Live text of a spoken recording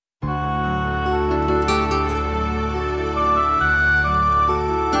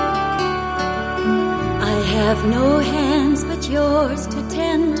have no hands but yours to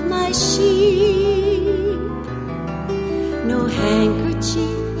tend my sheep, no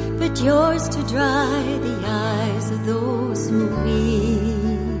handkerchief but yours to dry the eyes of those who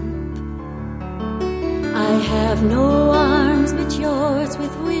weep. I have no arms but yours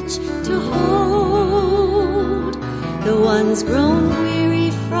with which to hold the ones grown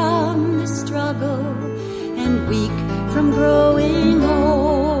weary from the struggle and weak from growing old.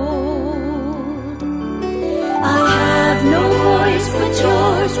 I have no voice but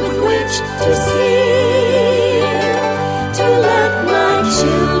yours with which to sing, to let my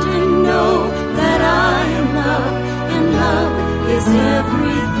children know that I am love, and love is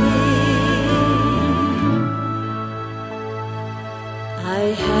everything.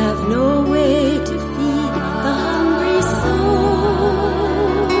 I have no way to feed the hungry souls,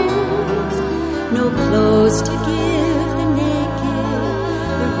 no clothes to give the naked,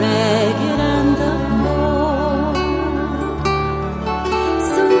 the ragged and the poor.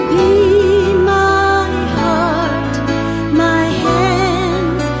 So be my heart, my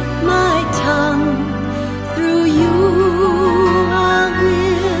hands, my tongue, through you all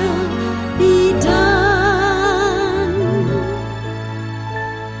will be done.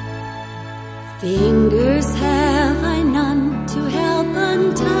 Fingers have I none to help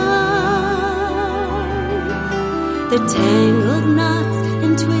untie the tangled knots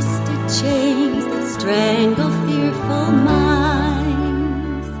and twisted chains that strangle fearful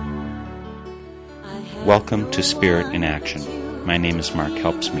minds. Welcome to Spirit in Action. My name is Mark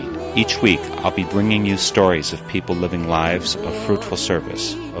Helpsmeet. Each week, I'll be bringing you stories of people living lives of fruitful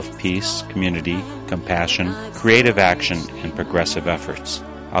service, of peace, community, compassion, creative action, and progressive efforts.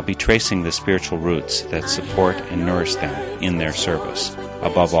 I'll be tracing the spiritual roots that support and nourish them in their service.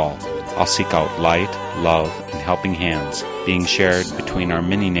 Above all, I'll seek out light, love, and helping hands being shared between our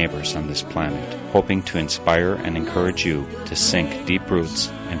many neighbors on this planet, hoping to inspire and encourage you to sink deep roots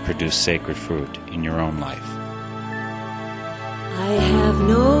and produce sacred fruit in your own life. I have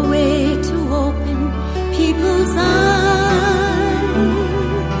no way to open people's eyes,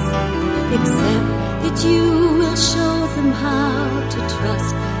 except that you will show them how to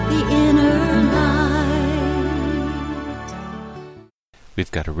trust the inner light.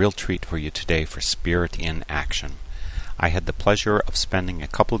 We've got a real treat for you today for Spirit in Action. I had the pleasure of spending a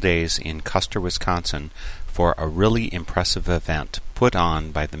couple days in Custer, Wisconsin for a really impressive event put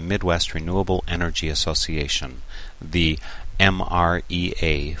on by the Midwest Renewable Energy Association, the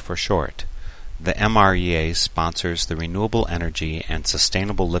MREA for short. The MREA sponsors the Renewable Energy and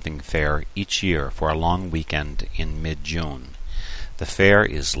Sustainable Living Fair each year for a long weekend in mid-June. The fair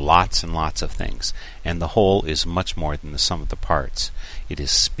is lots and lots of things, and the whole is much more than the sum of the parts. It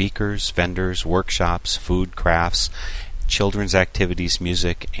is speakers, vendors, workshops, food, crafts, children's activities,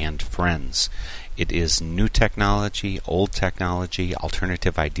 music, and friends. It is new technology, old technology,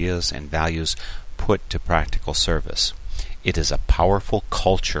 alternative ideas, and values put to practical service. It is a powerful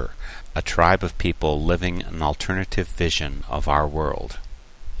culture, a tribe of people living an alternative vision of our world.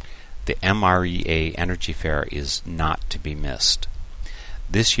 The MREA Energy Fair is not to be missed.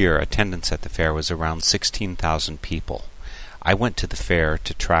 This year, attendance at the fair was around 16,000 people. I went to the fair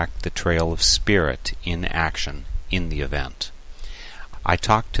to track the trail of spirit in action in the event. I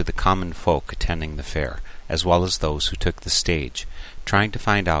talked to the common folk attending the fair, as well as those who took the stage, trying to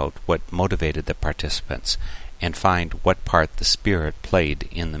find out what motivated the participants and find what part the spirit played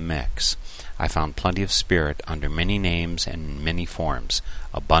in the mix. I found plenty of spirit under many names and many forms,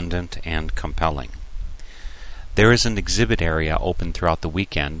 abundant and compelling. There is an exhibit area open throughout the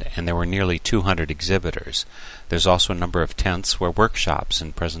weekend, and there were nearly 200 exhibitors. There's also a number of tents where workshops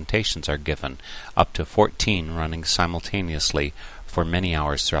and presentations are given, up to 14 running simultaneously for many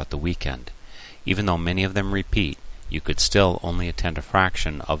hours throughout the weekend. Even though many of them repeat, you could still only attend a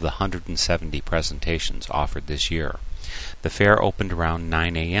fraction of the 170 presentations offered this year. The fair opened around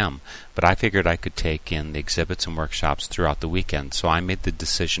 9 a.m., but I figured I could take in the exhibits and workshops throughout the weekend, so I made the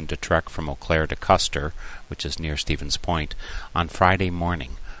decision to trek from Eau Claire to Custer, which is near Stevens Point, on Friday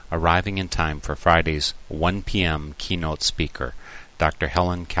morning, arriving in time for Friday's 1 p.m. keynote speaker, Dr.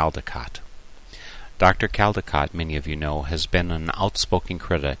 Helen Caldicott. Dr. Caldicott, many of you know, has been an outspoken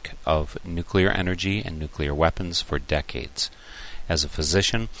critic of nuclear energy and nuclear weapons for decades. As a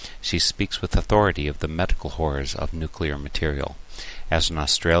physician, she speaks with authority of the medical horrors of nuclear material. As an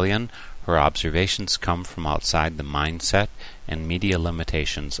Australian, her observations come from outside the mindset and media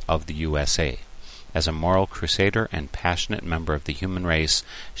limitations of the USA. As a moral crusader and passionate member of the human race,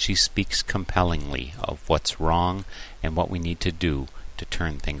 she speaks compellingly of what's wrong and what we need to do to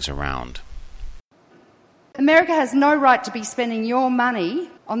turn things around. America has no right to be spending your money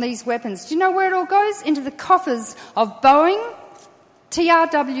on these weapons. Do you know where it all goes? Into the coffers of Boeing,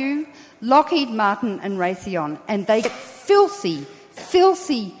 TRW, Lockheed Martin and Raytheon. And they get filthy,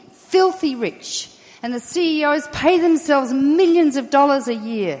 filthy, filthy rich. And the CEOs pay themselves millions of dollars a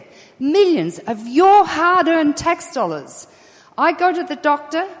year. Millions of your hard-earned tax dollars. I go to the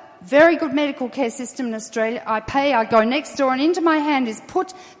doctor, very good medical care system in Australia. I pay, I go next door, and into my hand is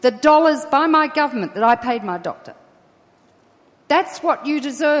put the dollars by my government that I paid my doctor. That's what you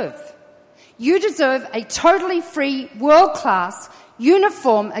deserve. You deserve a totally free, world-class,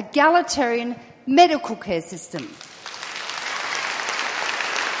 uniform, egalitarian medical care system.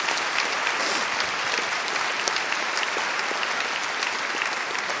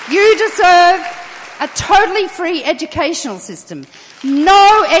 You deserve a totally free educational system.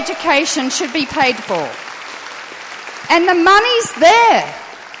 No education should be paid for. And the money's there.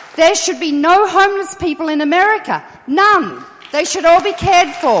 There should be no homeless people in America. None. They should all be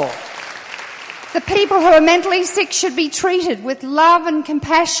cared for. The people who are mentally sick should be treated with love and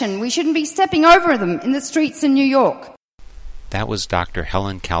compassion. We shouldn't be stepping over them in the streets in New York. That was Dr.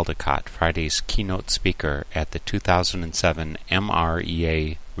 Helen Caldicott, Friday's keynote speaker at the 2007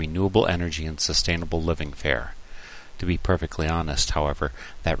 MREA Renewable Energy and Sustainable Living Fair. To be perfectly honest, however,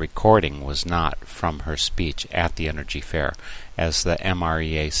 that recording was not from her speech at the Energy Fair, as the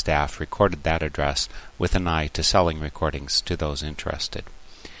MREA staff recorded that address with an eye to selling recordings to those interested.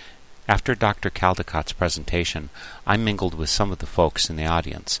 After Dr. Caldicott's presentation, I mingled with some of the folks in the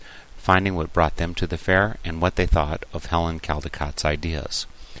audience, finding what brought them to the fair and what they thought of Helen Caldicott's ideas.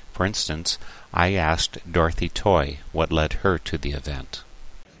 For instance, I asked Dorothy Toy what led her to the event.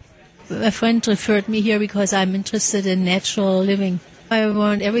 A friend referred me here because I'm interested in natural living. I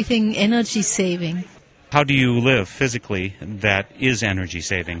want everything energy saving. How do you live physically that is energy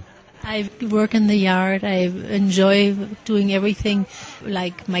saving? I work in the yard. I enjoy doing everything.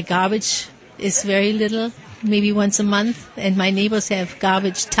 Like my garbage is very little, maybe once a month, and my neighbors have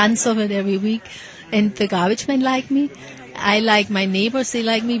garbage, tons of it every week, and the garbage men like me. I like my neighbors, they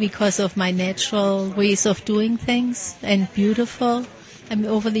like me because of my natural ways of doing things and beautiful.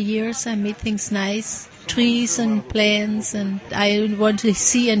 Over the years, I made things nice, trees and plants, and I want to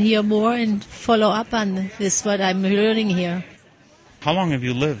see and hear more and follow up on this, what I'm learning here. How long have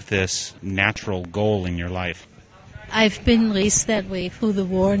you lived this natural goal in your life? I've been raised that way through the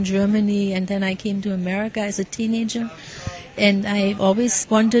war in Germany, and then I came to America as a teenager, and I always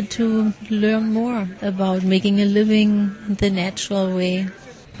wanted to learn more about making a living the natural way.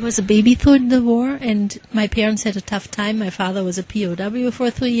 I was a baby through the war, and my parents had a tough time. My father was a POW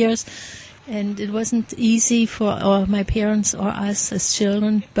for 3 years, and it wasn't easy for my parents or us as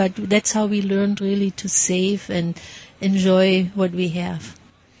children, but that's how we learned really to save and enjoy what we have.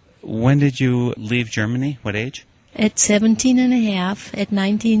 When did you leave Germany? What age? At 17 and a half, at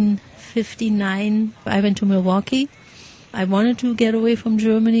 1959, I went to Milwaukee. I wanted to get away from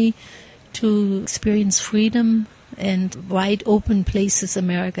Germany to experience freedom and wide open places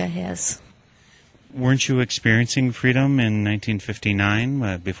America has. Weren't you experiencing freedom in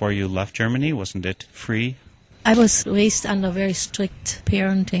 1959 before you left Germany? Wasn't it free? I was raised under very strict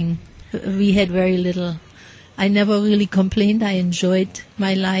parenting. We had very little. I never really complained. I enjoyed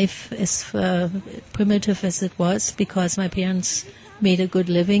my life as primitive as it was because my parents made a good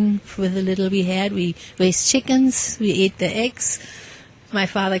living with the little we had. We raised chickens. We ate the eggs. My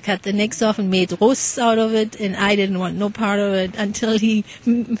father cut the necks off and made roasts out of it, and I didn't want no part of it until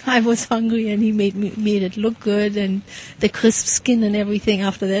I was hungry and he made it look good, and the crisp skin and everything.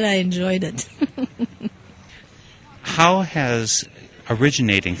 After that, I enjoyed it. How has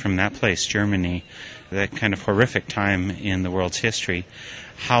originating from that place, Germany, that kind of horrific time in the world's history,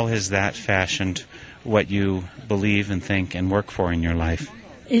 how has that fashioned what you believe and think and work for in your life?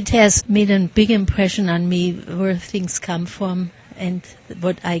 It has made a big impression on me where things come from and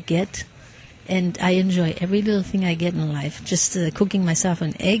what I get. And I enjoy every little thing I get in life. Just cooking myself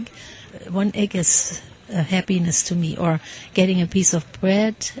an egg. One egg is a happiness to me. Or getting a piece of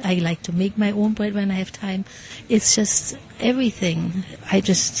bread. I like to make my own bread when I have time. It's just everything. I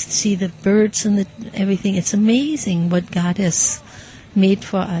just see the birds and everything. It's amazing what God has made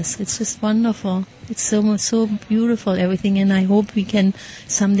for us. It's just wonderful. It's so beautiful, everything. And I hope we can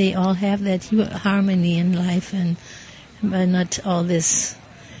someday all have that harmony in life and not all this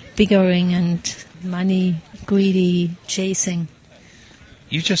bickering and money greedy chasing.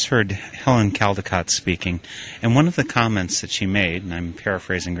 You just heard Helen Caldicott speaking, and one of the comments that she made, and I'm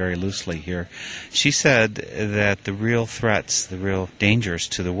paraphrasing very loosely here, she said that the real threats, the real dangers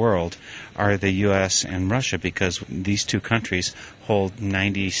to the world are the U.S. and Russia, because these two countries hold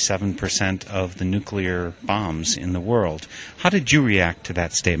 97% of the nuclear bombs in the world. How did you react to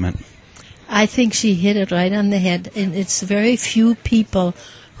that statement? I think she hit it right on the head, and it's very few people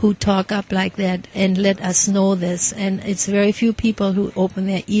who talk up like that and let us know this, and it's very few people who open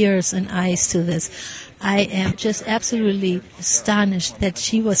their ears and eyes to this. I am just absolutely astonished that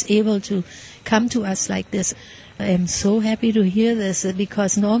she was able to come to us like this. I am so happy to hear this,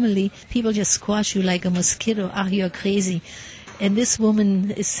 because normally people just squash you like a mosquito. Ah, you're crazy. And this woman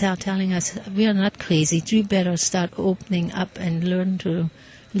is telling us, we are not crazy. We better start opening up and learn to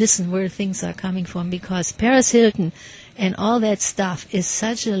listen where things are coming from, because Paris Hilton and all that stuff is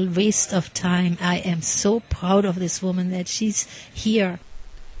such a waste of time. I am so proud of this woman that she's here.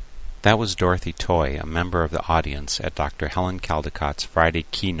 That was Dorothy Toy, a member of the audience at Dr. Helen Caldicott's Friday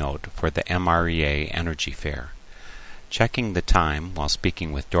keynote for the MREA Energy Fair. Checking the time while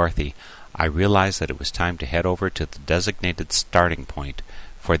speaking with Dorothy, I realized that it was time to head over to the designated starting point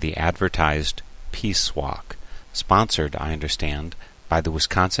for the advertised Peace Walk, sponsored, I understand, by the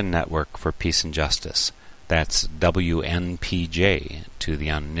Wisconsin Network for Peace and Justice. That's WNPJ to the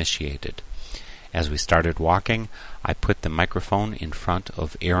uninitiated. As we started walking, I put the microphone in front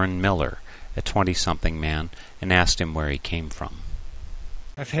of Aaron Miller, a 20-something man, and asked him where he came from.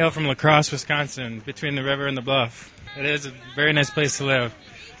 I hail from La Crosse, Wisconsin, between the river and the bluff. It is a very nice place to live.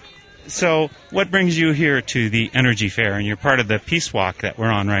 So, what brings you here to the Energy Fair, and you're part of the Peace Walk that we're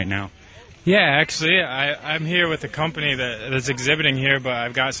on right now? Yeah, actually, I'm here with a company that's exhibiting here, but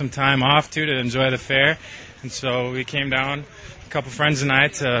I've got some time off, too, to enjoy the fair. And so we came down, a couple friends and I,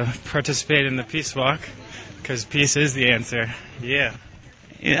 to participate in the Peace Walk, because peace is the answer. Yeah.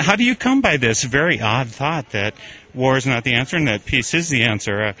 How do you come by this very odd thought that war is not the answer and that peace is the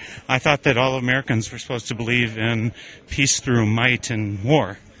answer? I thought that all Americans were supposed to believe in peace through might and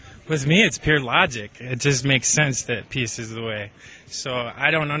war. With me, it's pure logic. It just makes sense that peace is the way. So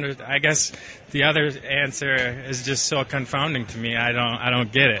I guess the other answer is just so confounding to me. I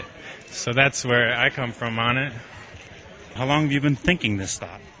don't get it. So that's where I come from on it. How long have you been thinking this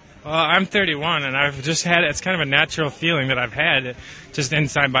thought? Well, I'm 31, and I've just had, it's kind of a natural feeling that I've had just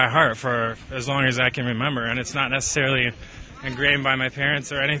inside my heart for as long as I can remember. And it's not necessarily ingrained by my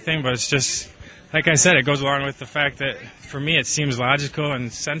parents or anything, but it's just, like I said, it goes along with the fact that for me it seems logical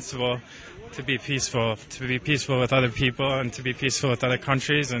and sensible to be peaceful with other people and to be peaceful with other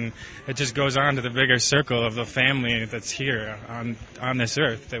countries, and it just goes on to the bigger circle of the family that's here on this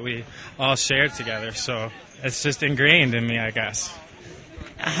earth that we all share together. So it's just ingrained in me, I guess.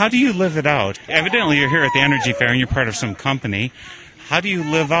 How do you live it out? Evidently you're here at the Energy Fair and you're part of some company. How do you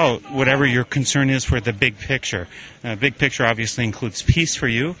live out whatever your concern is for the big picture? Big picture obviously includes peace for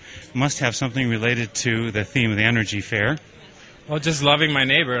you. It must have something related to the theme of the Energy Fair. Well, just loving my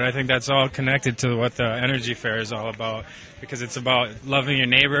neighbor, and I think that's all connected to what the Energy Fair is all about, because it's about loving your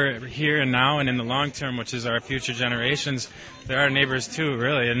neighbor here and now and in the long term, which is our future generations. They're our neighbors too,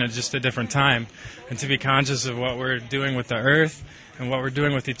 really, and it's just a different time. And to be conscious of what we're doing with the earth and what we're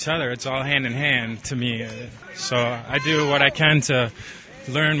doing with each other, it's all hand in hand to me. So I do what I can to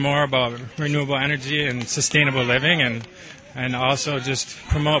learn more about renewable energy and sustainable living, and also just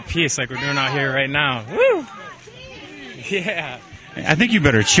promote peace like we're doing out here right now. Woo! Yeah. I think you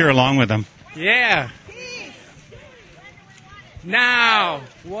better cheer along with them. Yeah. Now,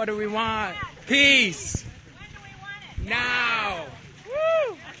 what do we want? Peace. Now.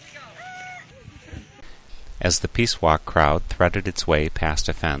 Woo! As the Peace Walk crowd threaded its way past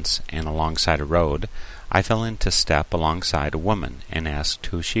a fence and alongside a road, I fell into step alongside a woman and asked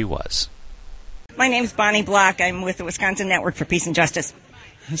who she was. My name's Bonnie Block. I'm with the Wisconsin Network for Peace and Justice.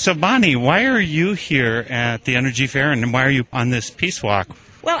 So, Bonnie, why are you here at the Energy Fair, and why are you on this Peace Walk?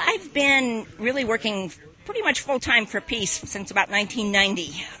 Well, I've been really working pretty much full-time for peace since about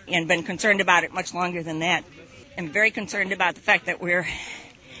 1990 and been concerned about it much longer than that. I'm very concerned about the fact that we're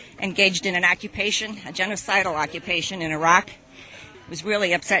engaged in an occupation, a genocidal occupation in Iraq. I was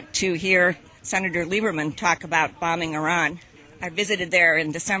really upset to hear Senator Lieberman talk about bombing Iran. I visited there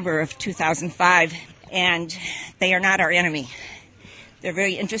in December of 2005, and they are not our enemy. They're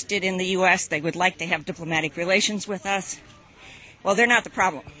very interested in the U.S. They would like to have diplomatic relations with us. Well, they're not the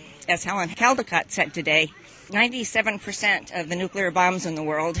problem. As Helen Caldicott said today, 97% of the nuclear bombs in the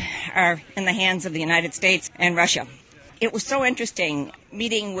world are in the hands of the United States and Russia. It was so interesting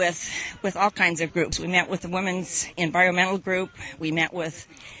meeting with all kinds of groups. We met with the Women's Environmental Group. We met with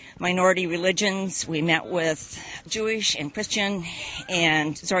minority religions. We met with Jewish and Christian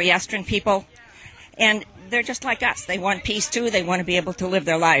and Zoroastrian people. And they're just like us. They want peace, too. They want to be able to live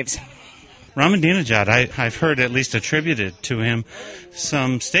their lives. Ahmadinejad, I've heard at least attributed to him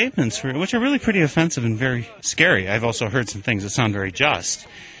some statements which are really pretty offensive and very scary. I've also heard some things that sound very just.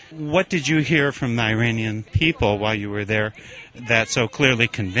 What did you hear from the Iranian people while you were there that so clearly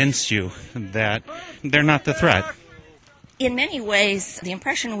convinced you that they're not the threat? In many ways, the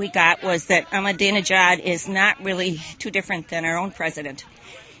impression we got was that Ahmadinejad is not really too different than our own president.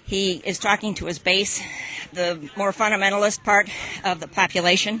 He is talking to his base, the more fundamentalist part of the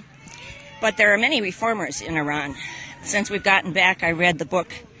population. But there are many reformers in Iran. Since we've gotten back, I read the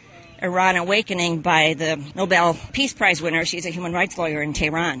book Iran Awakening by the Nobel Peace Prize winner. She's a human rights lawyer in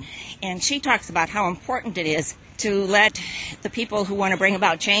Tehran. And she talks about how important it is to let the people who want to bring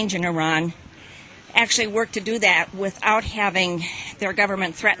about change in Iran actually work to do that without having their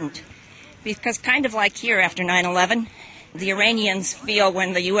government threatened. Because kind of like here after 9/11, the Iranians feel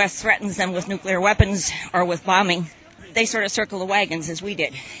when the U.S. threatens them with nuclear weapons or with bombing, they sort of circle the wagons as we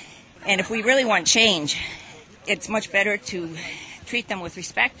did. And if we really want change, it's much better to treat them with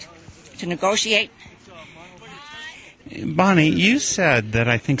respect, to negotiate. Bonnie, you said that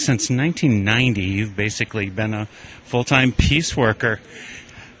I think since 1990 you've basically been a full-time peace worker.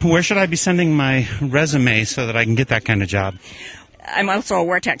 Where should I be sending my resume so that I can get that kind of job? I'm also a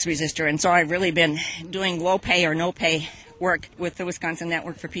war tax resistor, and so I've really been doing low-pay or no-pay work with the Wisconsin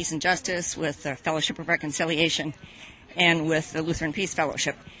Network for Peace and Justice, with the Fellowship of Reconciliation, and with the Lutheran Peace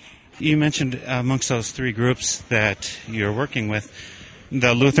Fellowship. You mentioned amongst those three groups that you're working with,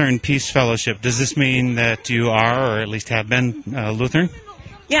 the Lutheran Peace Fellowship. Does this mean that you are, or at least have been, Lutheran?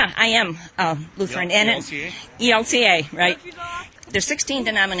 Yeah, I am Lutheran. ELCA? ELCA, right. There's 16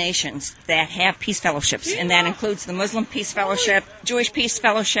 denominations that have peace fellowships, and that includes the Muslim Peace Fellowship, Jewish Peace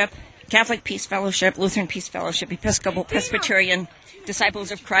Fellowship, Catholic Peace Fellowship, Lutheran Peace Fellowship, Episcopal, Presbyterian,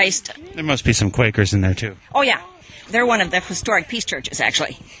 Disciples of Christ. There must be some Quakers in there, too. Oh, yeah. They're one of the historic peace churches,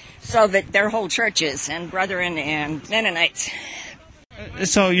 actually. So that their whole churches and Brethren and Mennonites.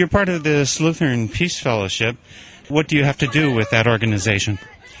 So you're part of this Lutheran Peace Fellowship. What do you have to do with that organization?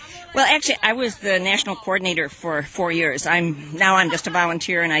 Well, actually, I was the national coordinator for 4 years. I'm just a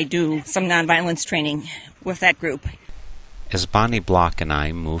volunteer, and I do some nonviolence training with that group. As Bonnie Block and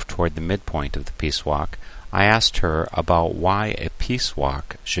I moved toward the midpoint of the Peace Walk, I asked her about why a Peace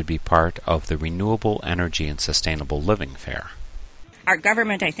Walk should be part of the Renewable Energy and Sustainable Living Fair. Our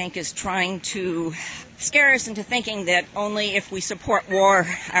government, I think, is trying to scare us into thinking that only if we support war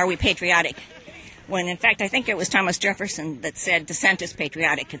are we patriotic. When, in fact, I think it was Thomas Jefferson that said dissent is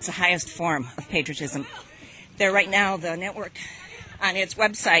patriotic. It's the highest form of patriotism. There right now, the network on its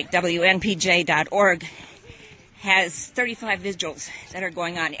website, WNPJ.org, has 35 vigils that are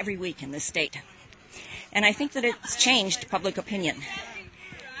going on every week in this state. And I think that it's changed public opinion.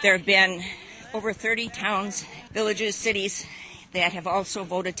 There have been over 30 towns, villages, cities that have also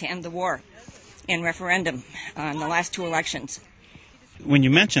voted to end the war in referendum in the last two elections. When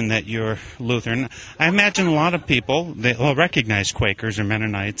you mentioned that you're Lutheran, I imagine a lot of people, they'll recognize Quakers or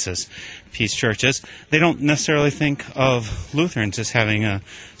Mennonites as peace churches. They don't necessarily think of Lutherans as having a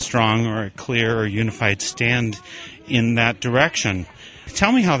strong or a clear or unified stand in that direction.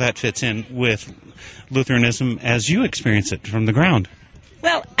 Tell me how that fits in with Lutheranism as you experience it from the ground.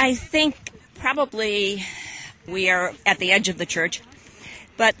 Well, I think probably we are at the edge of the church,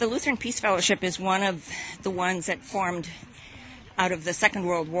 but the Lutheran Peace Fellowship is one of the ones that formed out of the Second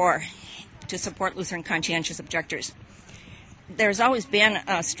World War to support Lutheran conscientious objectors. There's always been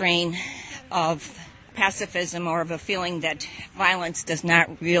a strain of pacifism or of a feeling that violence does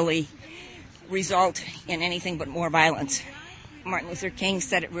not really result in anything but more violence. Martin Luther King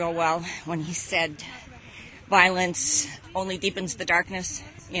said it real well when he said, violence only deepens the darkness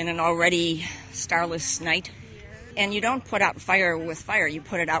in an already starless night. And you don't put out fire with fire, you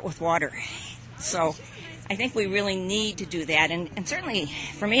put it out with water. So I think we really need to do that. And certainly,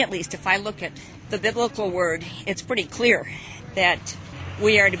 for me at least, if I look at the biblical word, it's pretty clear that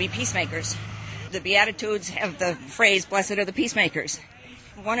we are to be peacemakers. The Beatitudes have the phrase, blessed are the peacemakers.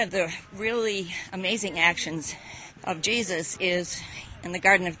 One of the really amazing actions of Jesus is in the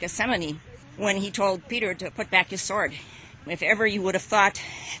Garden of Gethsemane when he told Peter to put back his sword. If ever you would have thought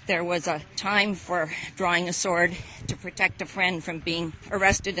there was a time for drawing a sword to protect a friend from being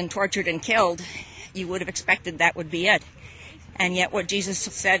arrested and tortured and killed, you would have expected that would be it. And yet what Jesus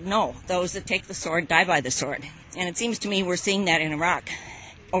said, no, those that take the sword die by the sword. And it seems to me we're seeing that in Iraq.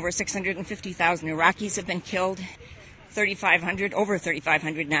 Over 650,000 Iraqis have been killed. Over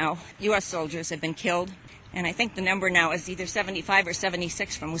 3,500 now. U.S. soldiers have been killed. And I think the number now is either 75 or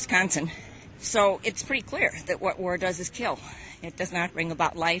 76 from Wisconsin. So it's pretty clear that what war does is kill. It does not bring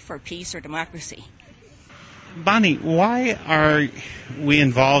about life or peace or democracy. Bonnie, why are we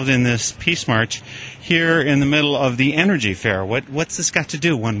involved in this Peace March here in the middle of the Energy Fair? What's this got to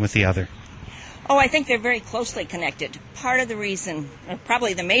do one with the other? Oh, I think they're very closely connected. Part of the reason, or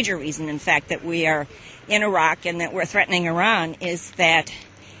probably the major reason, in fact, that we are in Iraq and that we're threatening Iran is that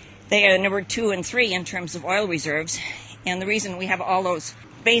they are number 2 and 3 in terms of oil reserves. And the reason we have all those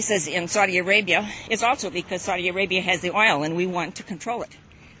bases in Saudi Arabia is also because Saudi Arabia has the oil and we want to control it.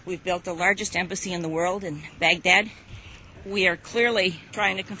 We've built the largest embassy in the world in Baghdad. We are clearly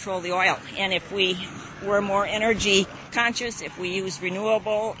trying to control the oil. And if we were more energy conscious, if we use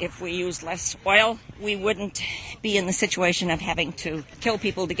renewable, if we use less oil, we wouldn't be in the situation of having to kill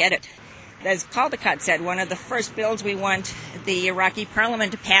people to get it. As Caldecott said, one of the first bills we want the Iraqi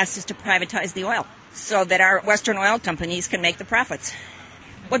parliament to pass is to privatize the oil so that our Western oil companies can make the profits.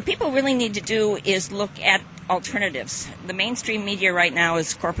 What people really need to do is look at alternatives. The mainstream media right now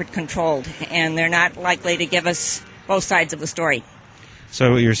is corporate controlled, and they're not likely to give us both sides of the story.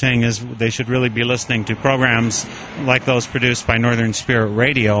 So what you're saying is they should really be listening to programs like those produced by Northern Spirit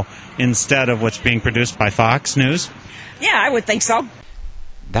Radio instead of what's being produced by Fox News? Yeah, I would think so.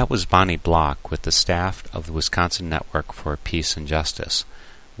 That was Bonnie Block with the staff of the Wisconsin Network for Peace and Justice.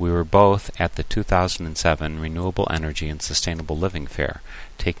 We were both at the 2007 Renewable Energy and Sustainable Living Fair,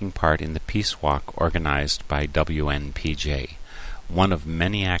 taking part in the Peace Walk organized by WNPJ, one of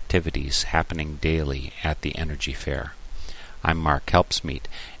many activities happening daily at the Energy Fair. I'm Mark Helpsmeet,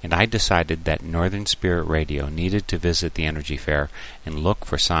 and I decided that Northern Spirit Radio needed to visit the Energy Fair and look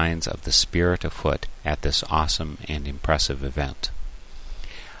for signs of the spirit afoot at this awesome and impressive event.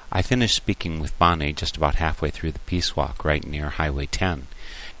 I finished speaking with Bonnie just about halfway through the Peace Walk right near Highway 10.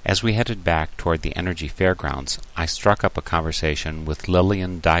 As we headed back toward the Energy Fairgrounds, I struck up a conversation with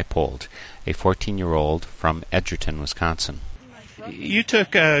Lillian Diepold, a 14-year-old from Edgerton, Wisconsin. You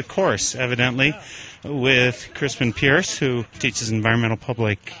took a course, evidently, with Crispin Pierce, who teaches environmental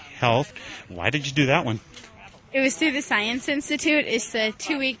public health. Why did you do that one? It was through the Science Institute. It's a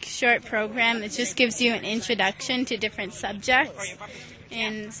 2-week short program that just gives you an introduction to different subjects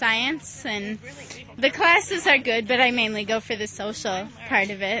in science, and the classes are good, but I mainly go for the social part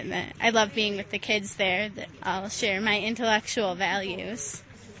of it. I love being with the kids there. That I'll share my intellectual values.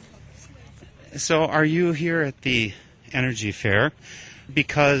 So are you here at the Energy Fair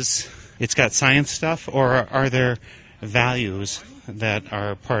because it's got science stuff, or are there values that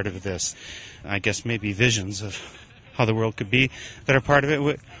are part of this? I guess maybe visions of how the world could be that are part of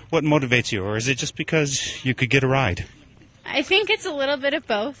it. What motivates you, or is it just because you could get a ride? I think it's a little bit of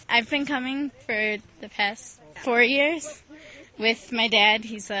both. I've been coming for the past 4 years with my dad.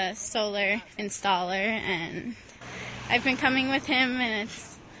 He's a solar installer, and I've been coming with him, and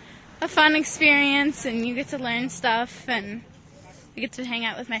it's a fun experience, and you get to learn stuff, and I get to hang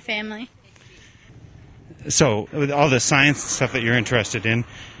out with my family. So, with all the science stuff that you're interested in,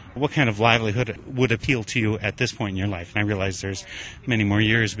 what kind of livelihood would appeal to you at this point in your life? And I realize there's many more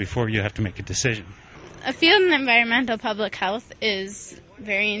years before you have to make a decision. A field in environmental public health is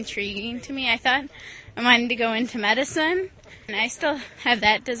very intriguing to me. I thought I wanted to go into medicine, and I still have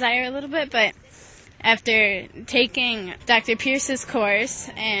that desire a little bit, but after taking Dr. Pierce's course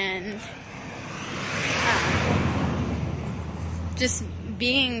and just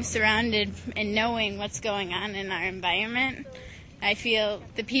being surrounded and knowing what's going on in our environment, I feel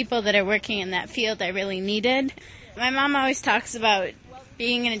the people that are working in that field are really needed. My mom always talks about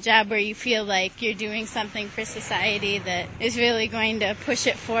being in a job where you feel like you're doing something for society that is really going to push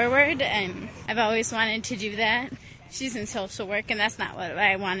it forward, and I've always wanted to do that. She's in social work, and that's not what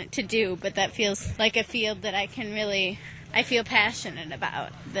I wanted to do, but that feels like a field that I feel passionate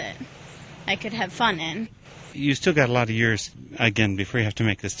about, that I could have fun in. You still got a lot of years, again, before you have to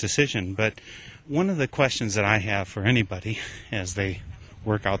make this decision, but one of the questions that I have for anybody as they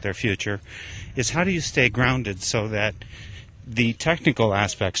work out their future is, how do you stay grounded so that the technical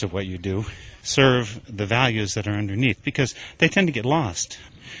aspects of what you do serve the values that are underneath? Because they tend to get lost.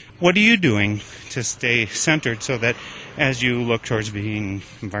 What are you doing to stay centered so that as you look towards being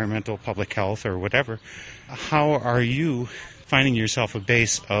environmental, public health, or whatever, how are you finding yourself a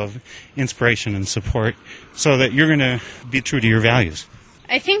base of inspiration and support so that you're going to be true to your values?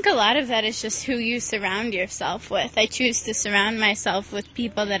 I think a lot of that is just who you surround yourself with. I choose to surround myself with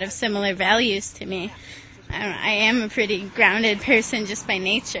people that have similar values to me. I am a pretty grounded person just by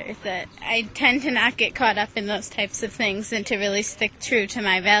nature, that I tend to not get caught up in those types of things and to really stick true to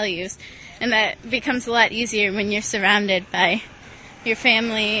my values. And that becomes a lot easier when you're surrounded by your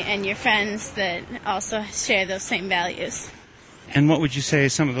family and your friends that also share those same values. And what would you say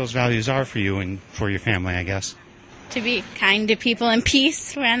some of those values are for you and for your family, I guess? To be kind to people and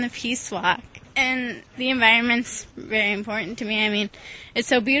peace. We're on the peace walk. And the environment's very important to me. I mean, it's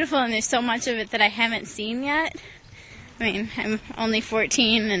so beautiful and there's so much of it that I haven't seen yet. I mean, I'm only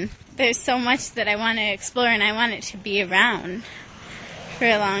 14 and there's so much that I want to explore and I want it to be around for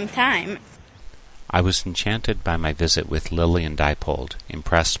a long time. I was enchanted by my visit with Lillian Diepold,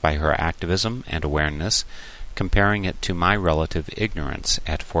 impressed by her activism and awareness, comparing it to my relative ignorance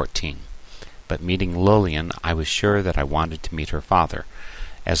at 14. But meeting Lillian, I was sure that I wanted to meet her father.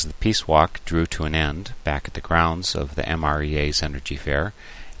 As the Peace Walk drew to an end, back at the grounds of the MREA's Energy Fair,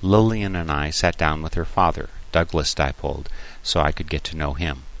 Lillian and I sat down with her father, Douglas Diepold, so I could get to know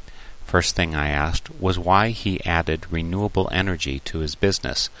him. First thing I asked was why he added renewable energy to his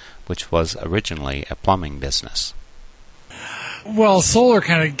business, which was originally a plumbing business. Well, solar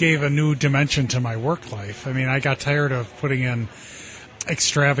kind of gave a new dimension to my work life. I mean, I got tired of putting in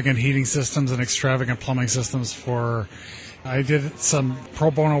extravagant heating systems and extravagant plumbing systems I did some pro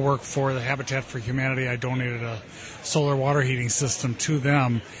bono work for the Habitat for Humanity. I donated a solar water heating system to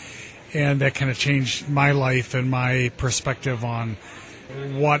them, and that kind of changed my life and my perspective on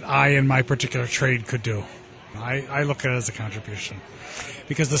what I in my particular trade could do. I look at it as a contribution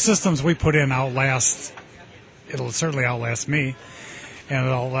because the systems we put in it'll certainly outlast me, and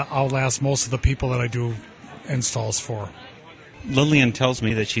it'll outlast most of the people that I do installs for. Lillian tells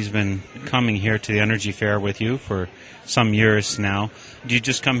me that she's been coming here to the Energy Fair with you for some years now. Do you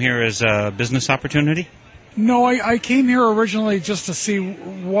just come here as a business opportunity? No, I came here originally just to see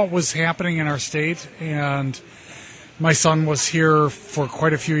what was happening in our state, and my son was here for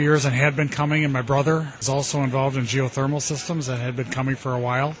quite a few years and had been coming, and my brother is also involved in geothermal systems and had been coming for a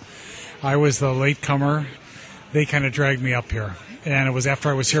while. I was the latecomer. They kind of dragged me up here, and it was after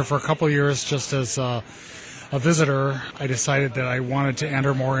I was here for a couple of years just as a visitor, I decided that I wanted to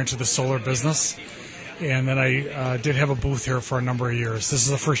enter more into the solar business, and then I did have a booth here for a number of years. This is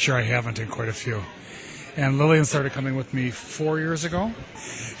the first year I haven't in quite a few. And Lillian started coming with me 4 years ago.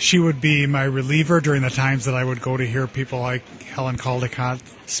 She would be my reliever during the times that I would go to hear people like Helen Caldecott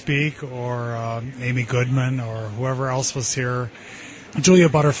speak, or Amy Goodman, or whoever else was here. Julia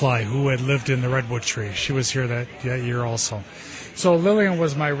Butterfly, who had lived in the Redwood Tree. She was here that year also. So Lillian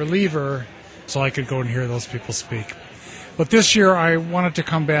was my reliever, so I could go and hear those people speak. But this year I wanted to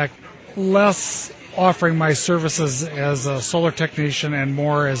come back less offering my services as a solar technician and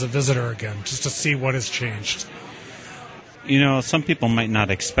more as a visitor again, just to see what has changed. You know, some people might not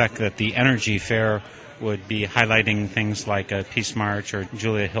expect that the Energy Fair would be highlighting things like a Peace March or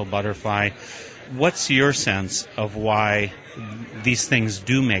Julia Hill Butterfly. What's your sense of why these things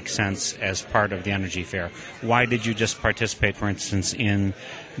do make sense as part of the Energy Fair? Why did you just participate, for instance, in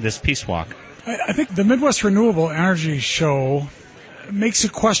this Peace Walk? I think the Midwest Renewable Energy Show makes you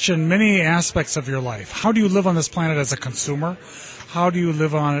question many aspects of your life. How do you live on this planet as a consumer? How do you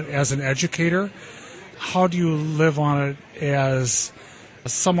live on it as an educator? How do you live on it as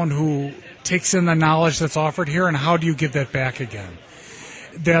someone who takes in the knowledge that's offered here, and how do you give that back again?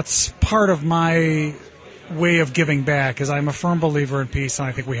 That's part of my way of giving back, is I'm a firm believer in peace, and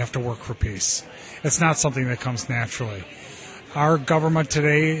I think we have to work for peace. It's not something that comes naturally. Our government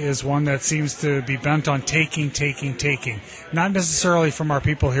today is one that seems to be bent on taking. Not necessarily from our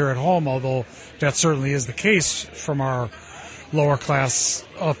people here at home, although that certainly is the case from our lower class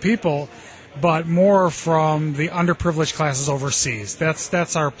of people, but more from the underprivileged classes overseas.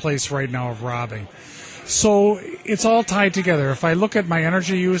 That's our place right now of robbing. So it's all tied together. If I look at my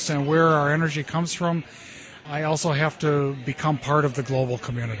energy use and where our energy comes from, I also have to become part of the global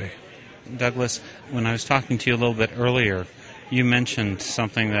community. Douglas, when I was talking to you a little bit earlier, you mentioned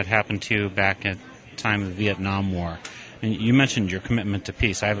something that happened to you back at the time of the Vietnam War. And you mentioned your commitment to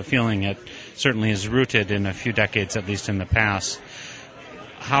peace. I have a feeling it certainly is rooted in a few decades, at least in the past.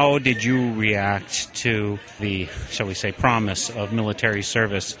 How did you react to the, shall we say, promise of military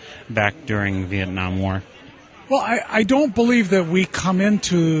service back during the Vietnam War? Well, I don't believe that we come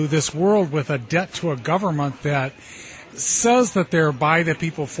into this world with a debt to a government that says that they're by the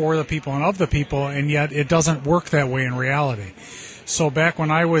people, for the people, and of the people, and yet it doesn't work that way in reality. So back when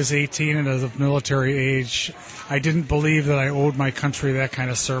I was 18 and of military age, I didn't believe that I owed my country that kind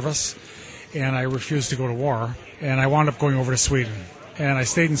of service, and I refused to go to war, and I wound up going over to Sweden. And I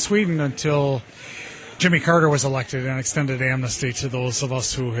stayed in Sweden until Jimmy Carter was elected and extended amnesty to those of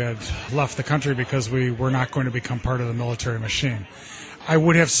us who had left the country because we were not going to become part of the military machine. I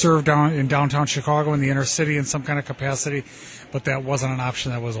would have served down in downtown Chicago in the inner city in some kind of capacity, but that wasn't an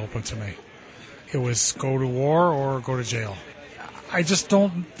option that was open to me. It was go to war or go to jail. I just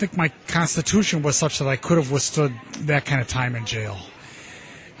don't think my constitution was such that I could have withstood that kind of time in jail.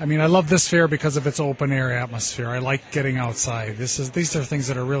 I mean, I love this fair because of its open air atmosphere. I like getting outside. These are things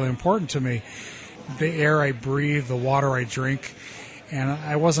that are really important to me. The air I breathe, the water I drink, and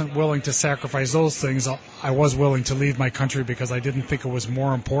I wasn't willing to sacrifice those things. I was willing to leave my country because I didn't think it was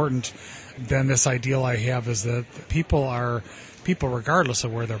more important than this ideal I have is that people are people regardless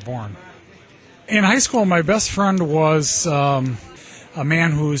of where they're born. In high school, my best friend was a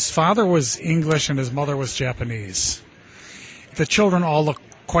man whose father was English and his mother was Japanese. The children all looked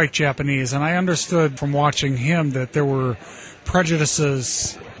quite Japanese, and I understood from watching him that there were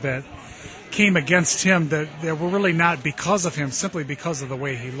prejudices that came against him that were really not because of him, simply because of the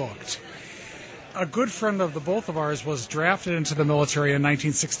way he looked. A good friend of the both of ours was drafted into the military in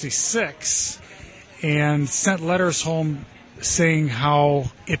 1966 and sent letters home saying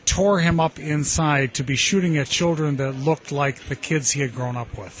how it tore him up inside to be shooting at children that looked like the kids he had grown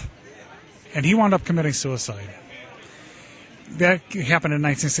up with. And he wound up committing suicide. That happened in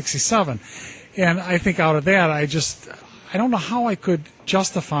 1967. And I think out of that, I don't know how I could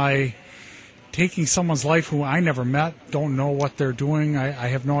justify taking someone's life who I never met, don't know what they're doing. I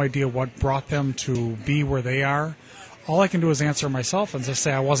have no idea what brought them to be where they are. All I can do is answer myself and just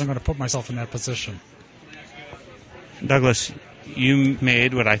say I wasn't going to put myself in that position. Douglas, you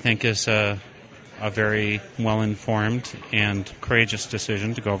made what I think is a very well-informed and courageous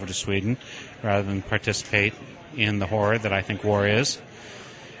decision to go over to Sweden rather than participate in the horror that I think war is,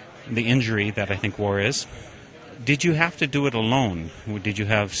 the injury that I think war is. Did you have to do it alone? Did you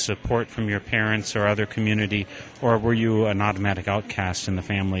have support from your parents or other community, or were you an automatic outcast in the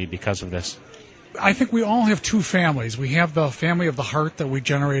family because of this? I think we all have two families. We have the family of the heart that we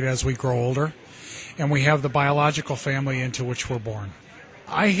generate as we grow older, and we have the biological family into which we're born.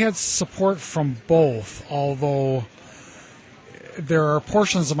 I had support from both, although there are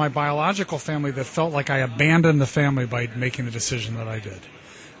portions of my biological family that felt like I abandoned the family by making the decision that I did.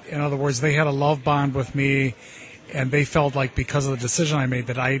 In other words, they had a love bond with me, and they felt like because of the decision I made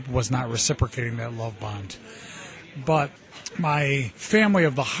that I was not reciprocating that love bond. But my family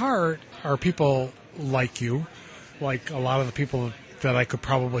of the heart are people like you, like a lot of the people that I could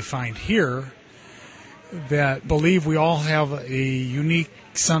probably find here, that believe we all have a unique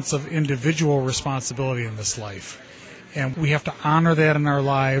sense of individual responsibility in this life. And we have to honor that in our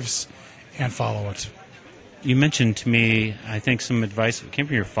lives and follow it. You mentioned to me, I think, some advice that came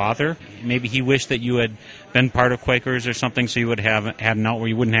from your father. Maybe he wished that you had been part of Quakers or something so you would have had an out where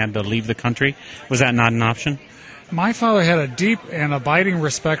you wouldn't have to leave the country. Was that not an option? My father had a deep and abiding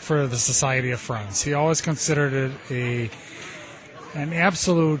respect for the Society of Friends. He always considered it an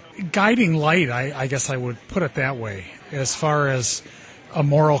absolute guiding light, I guess I would put it that way, as far as a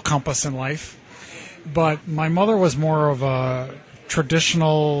moral compass in life. But my mother was more of a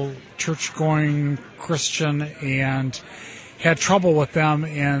traditional church-going Christian and had trouble with them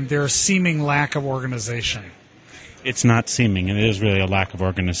and their seeming lack of organization. It's not seeming, it is really a lack of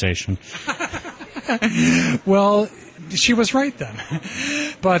organization. Well, she was right then.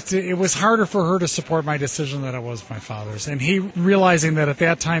 But it was harder for her to support my decision than it was my father's. And he, realizing that at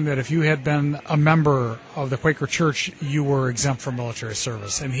that time that if you had been a member of the Quaker Church, you were exempt from military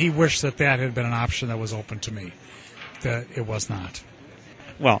service. And he wished that had been an option that was open to me, that it was not.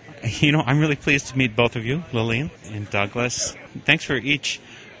 Well, I'm really pleased to meet both of you, Lillian and Douglas. Thanks for each,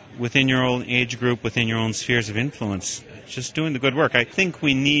 within your own age group, within your own spheres of influence, just doing the good work. I think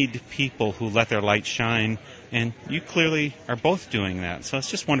we need people who let their light shine, and you clearly are both doing that. So it's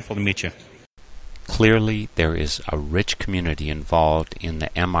just wonderful to meet you. Clearly, there is a rich community involved in the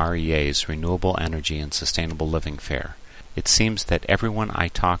MREA's Renewable Energy and Sustainable Living Fair. It seems that everyone I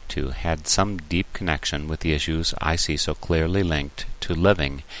talked to had some deep connection with the issues I see so clearly linked to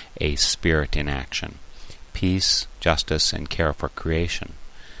living a spirit in action: peace, justice, and care for creation.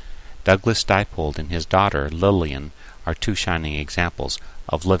 Douglas Diepold and his daughter, Lillian, are two shining examples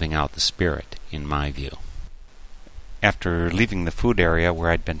of living out the spirit, in my view. After leaving the food area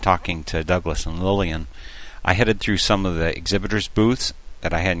where I'd been talking to Douglas and Lillian, I headed through some of the exhibitors' booths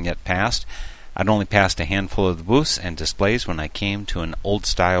that I hadn't yet passed. I'd only passed a handful of the booths and displays when I came to an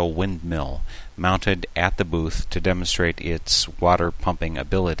old-style windmill mounted at the booth to demonstrate its water-pumping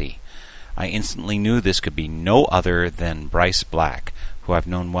ability. I instantly knew this could be no other than Bryce Black, who I've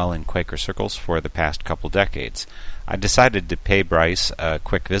known well in Quaker circles for the past couple decades. I decided to pay Bryce a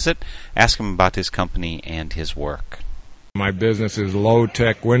quick visit, ask him about his company and his work. My business is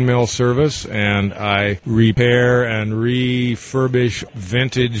low-tech windmill service, and I repair and refurbish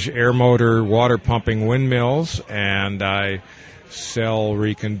vintage air motor water pumping windmills, and I cell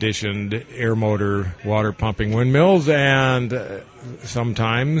reconditioned air motor water pumping windmills and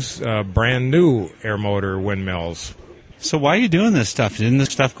sometimes brand new air motor windmills. So why are you doing this stuff? Didn't this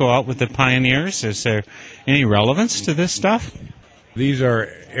stuff go out with the pioneers? Is there any relevance to this stuff? These are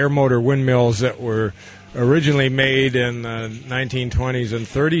air motor windmills that were originally made in the 1920s and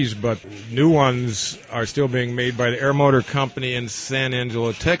 30s, but new ones are still being made by the Air Motor Company in San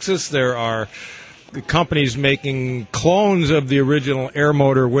Angelo, Texas. There are companies making clones of the original air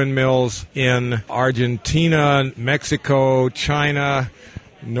motor windmills in Argentina, Mexico, China,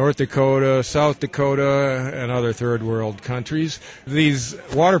 North Dakota, South Dakota, and other third world countries. These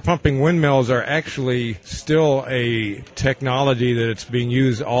water pumping windmills are actually still a technology that it's being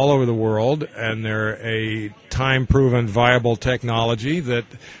used all over the world, and they're a time-proven viable technology that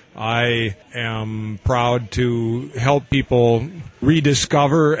I am proud to help people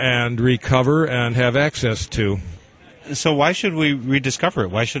rediscover and recover and have access to. So why should we rediscover it?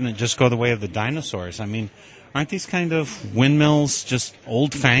 Why shouldn't it just go the way of the dinosaurs? I mean, aren't these kind of windmills just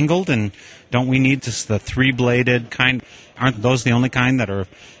old-fangled, and don't we need just the three-bladed kind? Aren't those the only kind that are of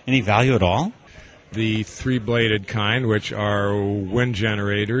any value at all? The three-bladed kind, which are wind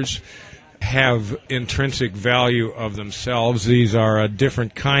generators, have intrinsic value of themselves. These are a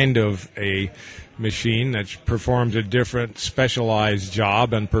different kind of a machine that performs a different specialized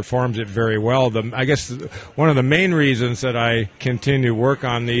job and performs it very well. I guess one of the main reasons that I continue to work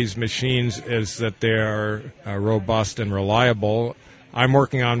on these machines is that they are robust and reliable. I'm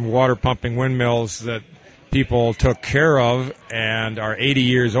working on water pumping windmills that people took care of and are 80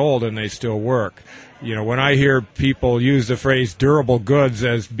 years old and they still work. You know, when I hear people use the phrase durable goods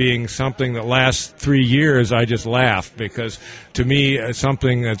as being something that lasts 3 years, I just laugh, because to me,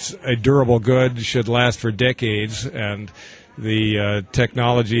 something that's a durable good should last for decades, and the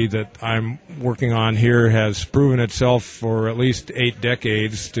technology that I'm working on here has proven itself for at least 8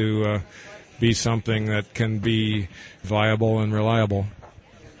 decades to be something that can be viable and reliable.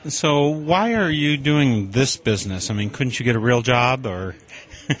 So why are you doing this business? I mean, couldn't you get a real job? Or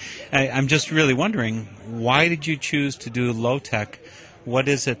I'm just really wondering, why did you choose to do low tech? What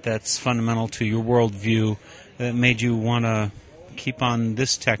is it that's fundamental to your worldview that made you want to keep on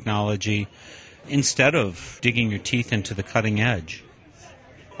this technology instead of digging your teeth into the cutting edge?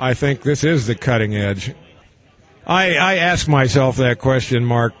 I think this is the cutting edge. I ask myself that question,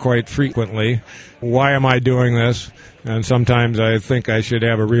 Mark, quite frequently. Why am I doing this? And sometimes I think I should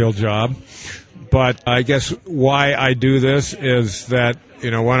have a real job. But I guess why I do this is that,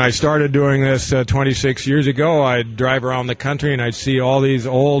 you know, when I started doing this 26 years ago, I'd drive around the country and I'd see all these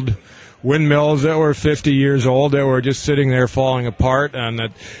old windmills that were 50 years old that were just sitting there falling apart and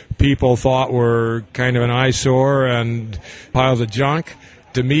that people thought were kind of an eyesore and piles of junk.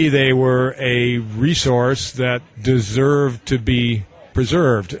 To me, they were a resource that deserved to be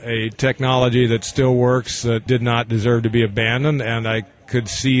preserved, a technology that still works, that did not deserve to be abandoned, and I could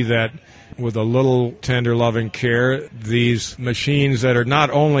see that with a little tender, loving care, these machines that are not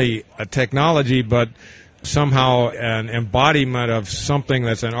only a technology but somehow an embodiment of something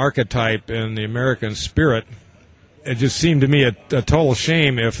that's an archetype in the American spirit. It just seemed to me a total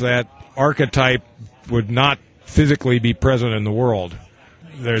shame if that archetype would not physically be present in the world.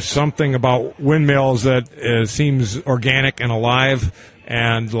 There's something about windmills that seems organic and alive,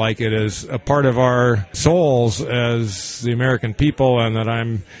 and like it is a part of our souls as the American people, and that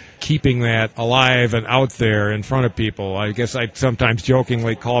I'm keeping that alive and out there in front of people. I guess I sometimes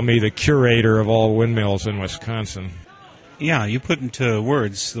jokingly call me the curator of all windmills in Wisconsin. Yeah, you put into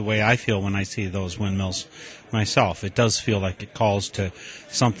words the way I feel when I see those windmills myself. It does feel like it calls to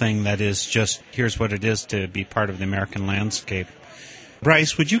something that is just, here's what it is to be part of the American landscape.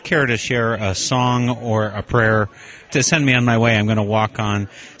 Bryce, would you care to share a song or a prayer to send me on my way? I'm going to walk on.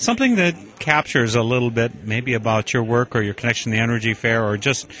 Something that captures a little bit maybe about your work or your connection to the Energy Fair or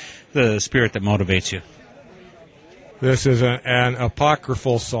just the spirit that motivates you. This is an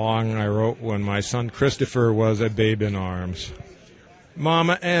apocryphal song I wrote when my son Christopher was a babe in arms.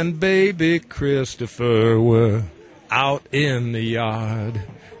 Mama and baby Christopher were out in the yard.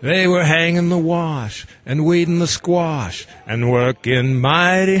 They were hanging the wash and weeding the squash and working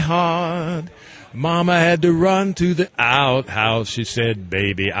mighty hard. Mama had to run to the outhouse. She said,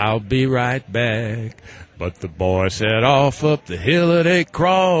 baby, I'll be right back. But the boy set off up the hill that they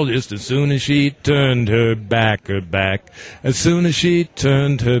crawled just as soon as she turned her back. As soon as she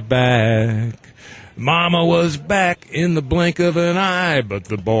turned her back. Mama was back in the blink of an eye, but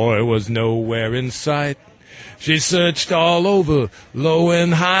the boy was nowhere in sight. She searched all over, low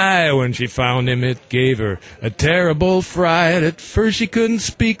and high. When she found him, it gave her a terrible fright. At first she couldn't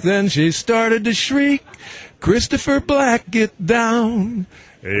speak, then she started to shriek. Christopher Black get down?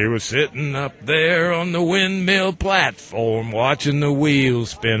 He was sitting up there on the windmill platform watching the wheel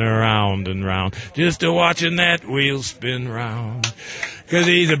spin around and round, just watching that wheel spin round. 'Cause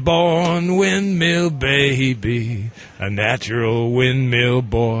he's a born windmill baby, a natural windmill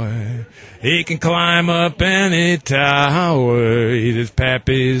boy. He can climb up any tower, he's his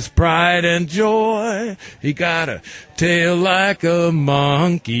pappy's pride and joy. He got a tail like a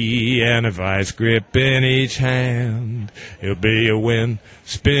monkey and a vice grip in each hand. He'll be a wind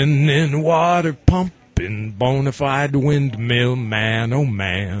spinning, water pumping, bona fide windmill man, oh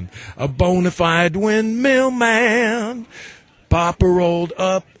man, a bona fide windmill man. Papa rolled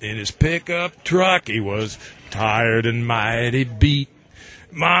up in his pickup truck, he was tired and mighty beat.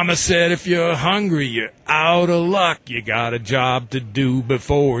 Mama said, if you're hungry, you're out of luck. You got a job to do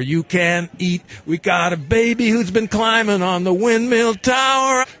before you can eat. We got a baby who's been climbing on the windmill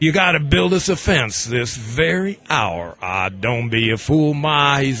tower. You got to build us a fence this very hour. Ah, don't be a fool,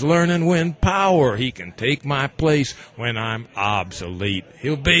 Ma. He's learning wind power. He can take my place when I'm obsolete.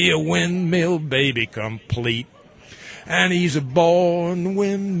 He'll be a windmill baby complete. And he's a born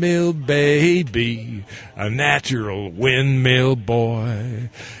windmill baby, a natural windmill boy.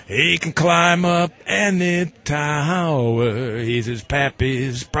 He can climb up any tower. He's his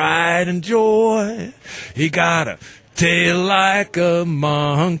pappy's pride and joy. He got a tail like a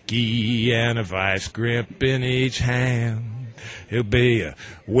monkey and a vice grip in each hand. He'll be a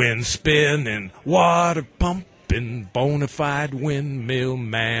wind spinning, water pumping, bona fide windmill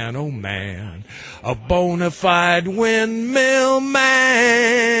man, oh man, a bona fide windmill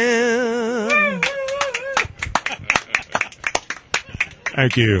man.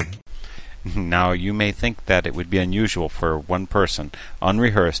 Thank you. Now, you may think that it would be unusual for one person,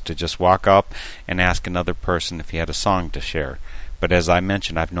 unrehearsed, to just walk up and ask another person if he had a song to share. But as I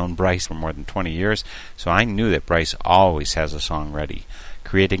mentioned, I've known Bryce for more than 20 years, so I knew that Bryce always has a song ready,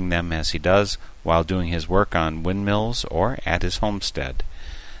 creating them as he does while doing his work on windmills or at his homestead.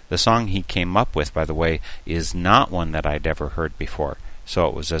 The song he came up with, by the way, is not one that I'd ever heard before, so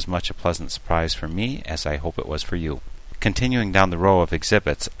it was as much a pleasant surprise for me as I hope it was for you. Continuing down the row of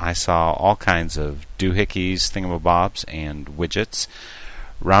exhibits, I saw all kinds of doohickeys, thingamabobs, and widgets.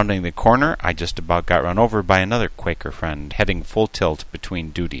 Rounding the corner, I just about got run over by another Quaker friend, heading full tilt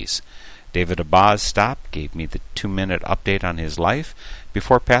between duties. David Abaz stopped, gave me the 2-minute update on his life,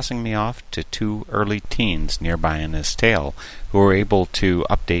 before passing me off to 2 early teens nearby in his tail, who were able to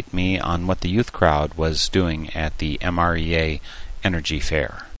update me on what the youth crowd was doing at the MREA Energy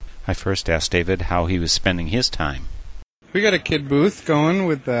Fair. I first asked David how he was spending his time. We got a kid booth going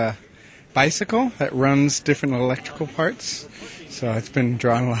with a bicycle that runs different electrical parts, so it's been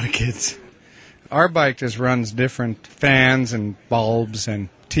drawing a lot of kids. Our bike just runs different fans and bulbs and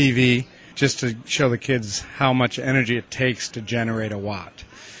TV, just to show the kids how much energy it takes to generate a watt.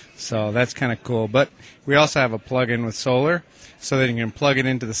 So that's kind of cool. But we also have a plug-in with solar, so that you can plug it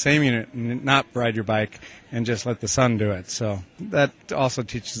into the same unit and not ride your bike and just let the sun do it. So that also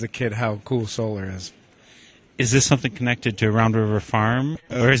teaches the kid how cool solar is. Is this something connected to Round River Farm,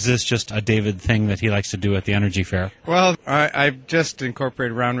 or is this just a David thing that he likes to do at the Energy Fair? Well, I've just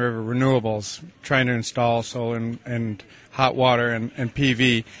incorporated Round River Renewables, trying to install solar and hot water and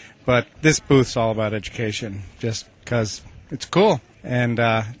PV, but this booth's all about education, just because it's cool, and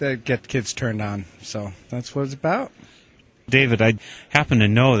they get kids turned on, so that's what it's about. David, I happen to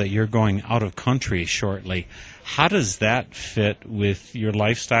know that you're going out of country shortly. How does that fit with your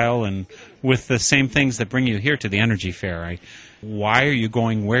lifestyle and with the same things that bring you here to the Energy Fair? Why are you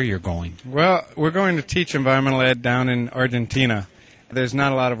going where you're going? Well, we're going to teach environmental ed down in Argentina. There's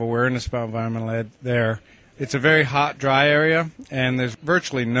not a lot of awareness about environmental ed there. It's a very hot, dry area, and there's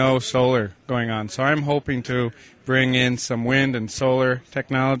virtually no solar going on. So I'm hoping to bring in some wind and solar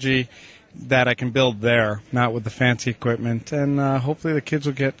technology that I can build there, not with the fancy equipment. And hopefully the kids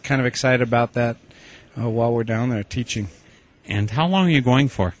will get kind of excited about that while we're down there teaching. And how long are you going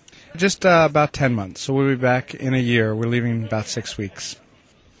for? Just about 10 months. So we'll be back in a year. We're leaving in about 6 weeks.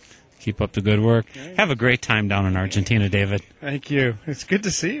 Keep up the good work. Have a great time down in Argentina, David. Thank you. It's good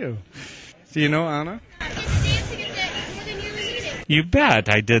to see you. Do you know Anna? You bet.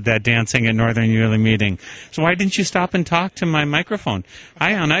 I did that dancing at Northern Yearly Meeting. So why didn't you stop and talk to my microphone?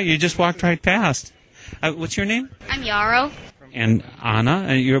 Hi, Anna. You just walked right past. What's your name? I'm Yarrow. And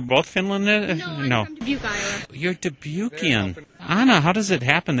Anna? You're both Finland? No. I'm from Dubuque, Iowa. You're Dubuquean. Anna, how does it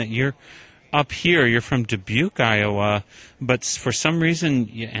happen that you're up here? You're from Dubuque, Iowa, but for some reason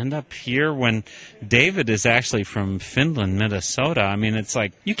you end up here when David is actually from Finland, Minnesota. I mean, it's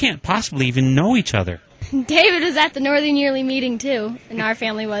like you can't possibly even know each other. David was at the Northern Yearly Meeting, too, and our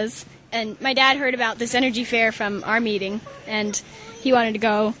family was. And my dad heard about this energy fair from our meeting, and he wanted to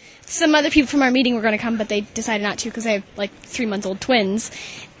go. Some other people from our meeting were going to come, but they decided not to because they have, 3-month-old twins.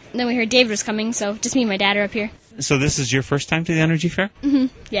 And then we heard David was coming, so just me and my dad are up here. So this is your first time to the Energy Fair? Mm-hmm,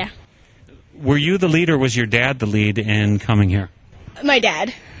 yeah. Were you the lead, or was your dad the lead in coming here? My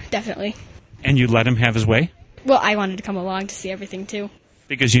dad, definitely. And you let him have his way? Well, I wanted to come along to see everything, too.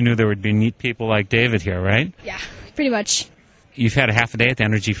 Because you knew there would be neat people like David here, right? Yeah, pretty much. You've had a half a day at the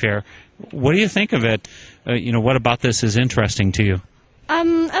Energy Fair. What do you think of it? What about this is interesting to you? I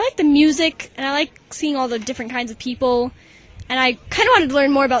like the music, and I like seeing all the different kinds of people. And I kind of wanted to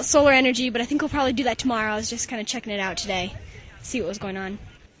learn more about solar energy, but I think we'll probably do that tomorrow. I was just kind of checking it out today, see what was going on.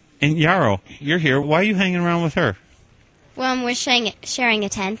 And Yarrow, you're here. Why are you hanging around with her? Well, we're sharing a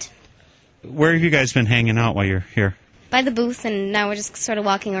tent. Where have you guys been hanging out while you're here? By the booth, and now we're just sort of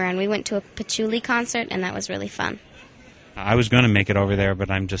walking around. We went to a patchouli concert, and that was really fun. I was going to make it over there, but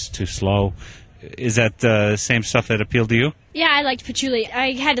I'm just too slow. Is that the same stuff that appealed to you? Yeah, I liked patchouli.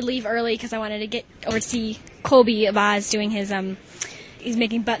 I had to leave early because I wanted to get over to see Colby Abaz doing his, he's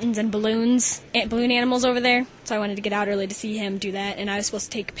making buttons and balloons, balloon animals over there. So I wanted to get out early to see him do that, and I was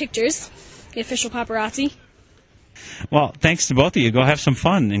supposed to take pictures, the official paparazzi. Well, thanks to both of you. Go have some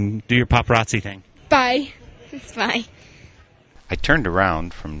fun and do your paparazzi thing. Bye. Bye. I turned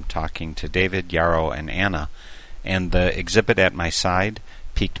around from talking to David, Yarrow, and Anna, and the exhibit at my side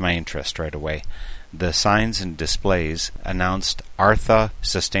piqued my interest right away. The signs and displays announced Artha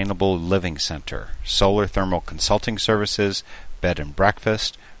Sustainable Living Center, solar thermal consulting services, bed and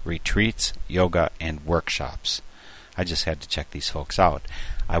breakfast, retreats, yoga, and workshops. I just had to check these folks out.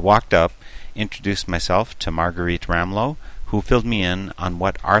 I walked up, introduced myself to Marguerite Ramlow, who filled me in on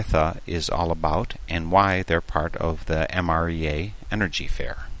what Artha is all about and why they're part of the MREA Energy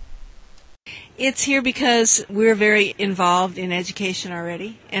Fair. It's here because we're very involved in education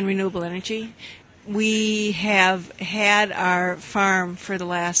already and renewable energy. We have had our farm for the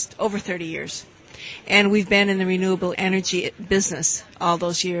last over 30 years, and we've been in the renewable energy business all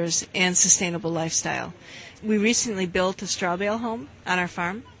those years and sustainable lifestyle. We recently built a straw bale home on our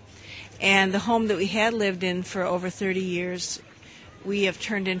farm, and the home that we had lived in for over 30 years, we have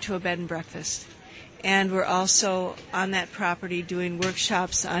turned into a bed and breakfast. And we're also on that property doing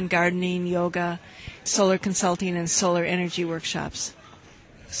workshops on gardening, yoga, solar consulting, and solar energy workshops.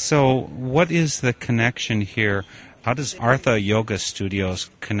 So what is the connection here? How does Artha Yoga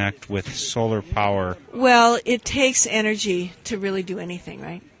Studios connect with solar power? Well, it takes energy to really do anything,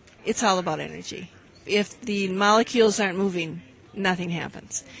 right? It's all about energy. If the molecules aren't moving, nothing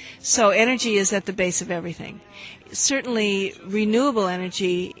happens. So energy is at the base of everything. Certainly, renewable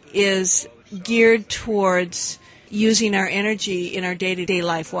energy is geared towards using our energy in our day-to-day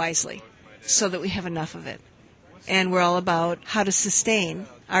life wisely so that we have enough of it. And we're all about how to sustain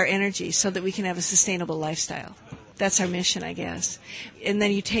our energy so that we can have a sustainable lifestyle. That's our mission, I guess. And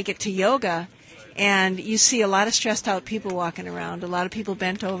then you take it to yoga, and you see a lot of stressed out people walking around, a lot of people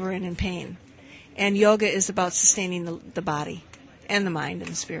bent over and in pain. And yoga is about sustaining the body and the mind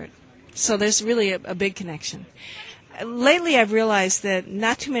and the spirit. So there's really a big connection. Lately, I've realized that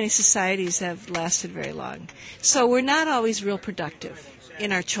not too many societies have lasted very long. So we're not always real productive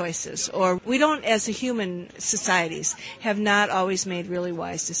in our choices, or we don't, as a human societies, have not always made really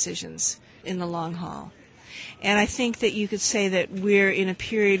wise decisions in the long haul. And I think that you could say that we're in a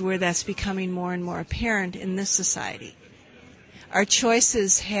period where that's becoming more and more apparent in this society. Our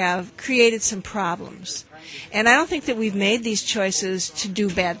choices have created some problems. And I don't think that we've made these choices to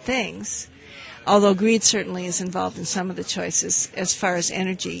do bad things, although greed certainly is involved in some of the choices as far as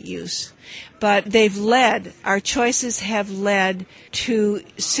energy use. But our choices have led to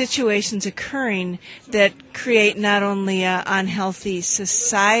situations occurring that create not only an unhealthy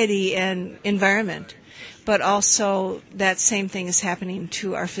society and environment, but also that same thing is happening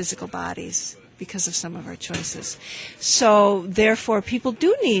to our physical bodies because of some of our choices. So, therefore, people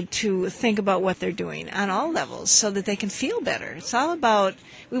do need to think about what they're doing on all levels so that they can feel better. It's all about,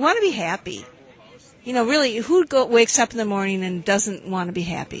 we want to be happy. You know, really, who wakes up in the morning and doesn't want to be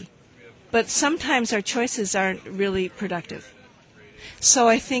happy? But sometimes our choices aren't really productive. So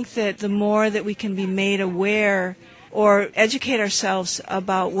I think that the more that we can be made aware or educate ourselves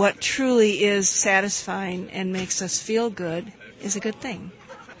about what truly is satisfying and makes us feel good is a good thing.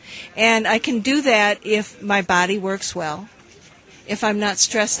 And I can do that if my body works well, if I'm not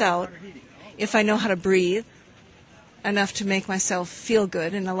stressed out, if I know how to breathe enough to make myself feel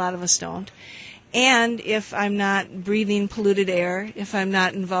good, and a lot of us don't, and if I'm not breathing polluted air, if I'm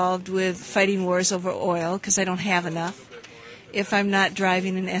not involved with fighting wars over oil because I don't have enough, if I'm not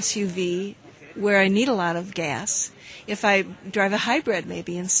driving an SUV where I need a lot of gas, if I drive a hybrid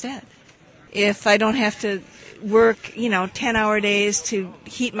maybe instead. if I don't have to work, 10-hour days to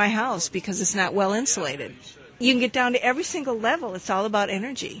heat my house because it's not well insulated. You can get down to every single level. It's all about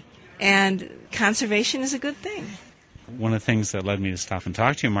energy. And conservation is a good thing. One of the things that led me to stop and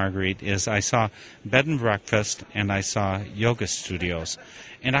talk to you, Marguerite, is I saw bed and breakfast and I saw yoga studios.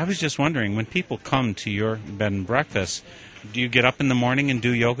 And I was just wondering, when people come to your bed and breakfast, do you get up in the morning and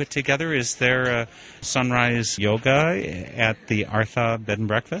do yoga together? Is there a sunrise yoga at the Artha bed and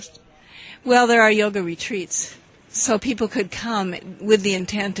breakfast? Well, there are yoga retreats. So people could come with the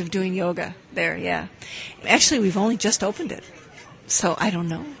intent of doing yoga there, yeah. Actually, we've only just opened it. So I don't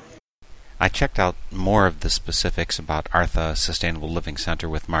know. I checked out more of the specifics about Artha Sustainable Living Center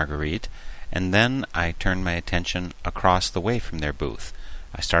with Marguerite, and then I turned my attention across the way from their booth.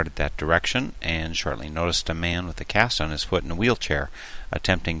 I started that direction and shortly noticed a man with a cast on his foot in a wheelchair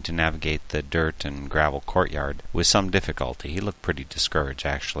attempting to navigate the dirt and gravel courtyard with some difficulty. He looked pretty discouraged,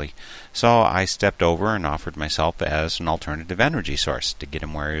 actually. So I stepped over and offered myself as an alternative energy source to get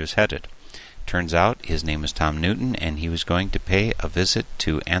him where he was headed. Turns out his name is Tom Newton, and he was going to pay a visit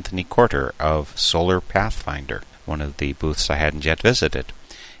to Anthony Corter of Solar Pathfinder, one of the booths I hadn't yet visited.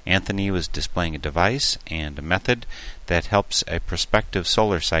 Anthony was displaying a device and a method that helps a prospective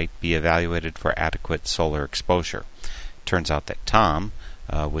solar site be evaluated for adequate solar exposure. Turns out that Tom,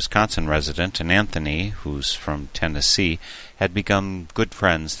 a Wisconsin resident, and Anthony, who's from Tennessee, had become good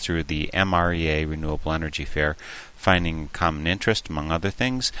friends through the MREA Renewable Energy Fair, finding common interest, among other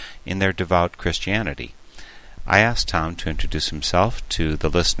things, in their devout Christianity. I asked Tom to introduce himself to the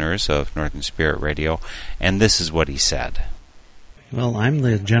listeners of Northern Spirit Radio, and this is what he said. Well, I'm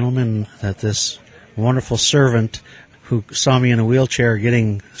the gentleman that this wonderful servant who saw me in a wheelchair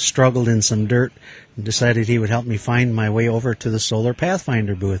struggled in some dirt and decided he would help me find my way over to the Solar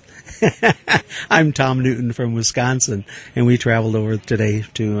Pathfinder booth. I'm Tom Newton from Wisconsin, and we traveled over today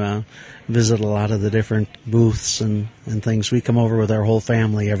to visit a lot of the different booths and things. We come over with our whole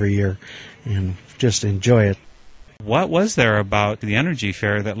family every year and just enjoy it. What was there about the energy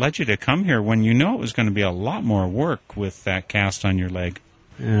fair that led you to come here when you know it was going to be a lot more work with that cast on your leg?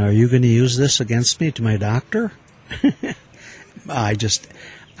 Are you going to use this against me to my doctor?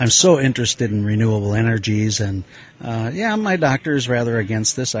 I'm so interested in renewable energies, and my doctor is rather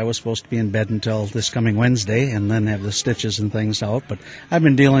against this. I was supposed to be in bed until this coming Wednesday and then have the stitches and things out, but I've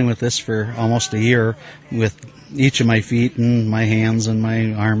been dealing with this for almost a year with each of my feet and my hands and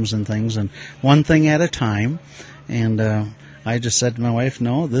my arms and things, and one thing at a time. And I just said to my wife,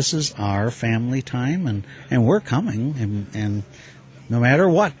 no, this is our family time, and we're coming, and no matter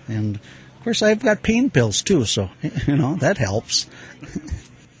what. And, of course, I've got pain pills, too, so, that helps.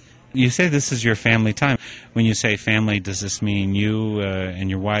 You say this is your family time. When you say family, does this mean you and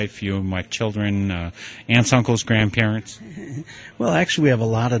your wife, you and my children, aunts, uncles, grandparents? Well, actually, we have a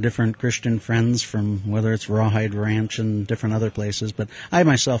lot of different Christian friends from whether it's Rawhide Ranch and different other places. But I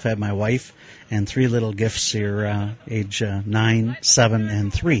myself have my wife and 3 little gifts here, age 9, 7,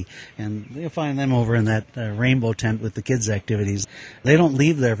 and 3. And you'll find them over in that rainbow tent with the kids' activities. They don't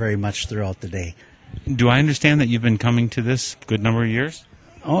leave there very much throughout the day. Do I understand that you've been coming to this a good number of years?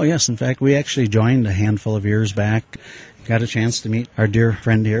 Oh, yes. In fact, we actually joined a handful of years back. Got a chance to meet our dear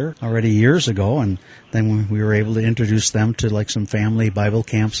friend here already years ago, and then we were able to introduce them to some family Bible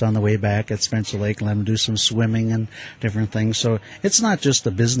camps on the way back at Spencer Lake and let them do some swimming and different things. So it's not just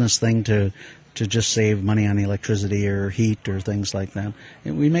a business thing to just save money on electricity or heat or things like that.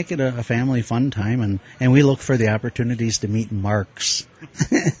 We make it a family fun time, and we look for the opportunities to meet Marks.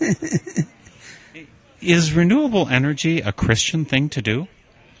 Is renewable energy a Christian thing to do?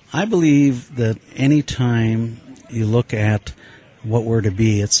 I believe that any time you look at what we're to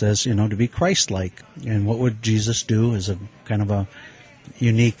be, it says, to be Christ-like. And what would Jesus do is a kind of a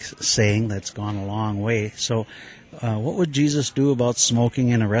unique saying that's gone a long way. So what would Jesus do about smoking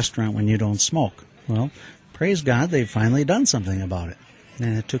in a restaurant when you don't smoke? Well, praise God, they've finally done something about it.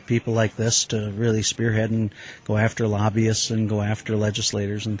 And it took people like this to really spearhead and go after lobbyists and go after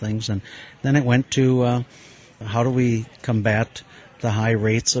legislators and things. And then it went to how do we combat the high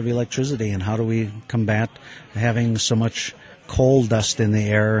rates of electricity, and how do we combat having so much coal dust in the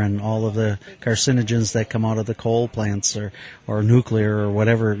air and all of the carcinogens that come out of the coal plants or nuclear or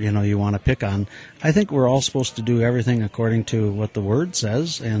whatever you want to pick on. I think we're all supposed to do everything according to what the Word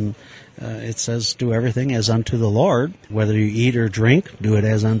says, and it says do everything as unto the Lord. Whether you eat or drink, do it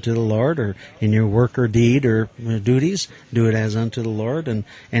as unto the Lord, or in your work or deed or duties, do it as unto the Lord, and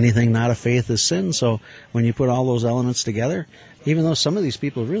anything not of faith is sin. So when you put all those elements together, even though some of these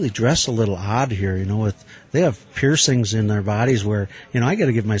people really dress a little odd here, they have piercings in their bodies where, I got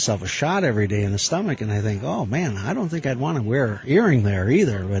to give myself a shot every day in the stomach, and I think, oh man, I don't think I'd want to wear an earring there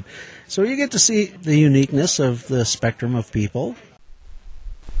either. But so you get to see the uniqueness of the spectrum of people.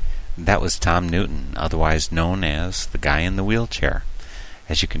 That was Tom Newton, otherwise known as the guy in the wheelchair.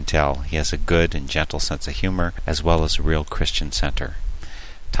 As you can tell, he has a good and gentle sense of humor, as well as a real Christian center.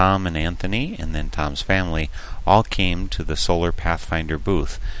 Tom and Anthony, and then Tom's family, all came to the Solar Pathfinder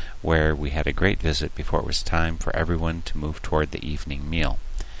booth, where we had a great visit before it was time for everyone to move toward the evening meal.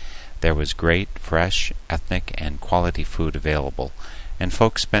 There was great, fresh, ethnic, and quality food available, and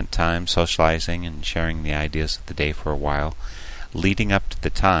folks spent time socializing and sharing the ideas of the day for a while, leading up to the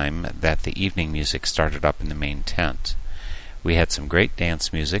time that the evening music started up in the main tent. We had some great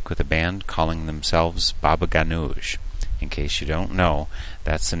dance music with a band calling themselves Baba Ganoush. In case you don't know,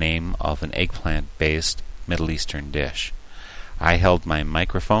 that's the name of an eggplant-based Middle Eastern dish. I held my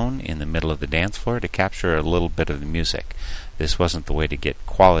microphone in the middle of the dance floor to capture a little bit of the music. This wasn't the way to get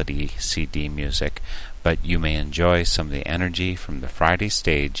quality CD music, but you may enjoy some of the energy from the Friday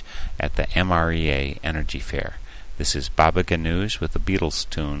stage at the MREA Energy Fair. This is Baba Ganoush with the Beatles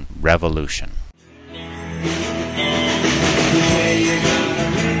tune, Revolution.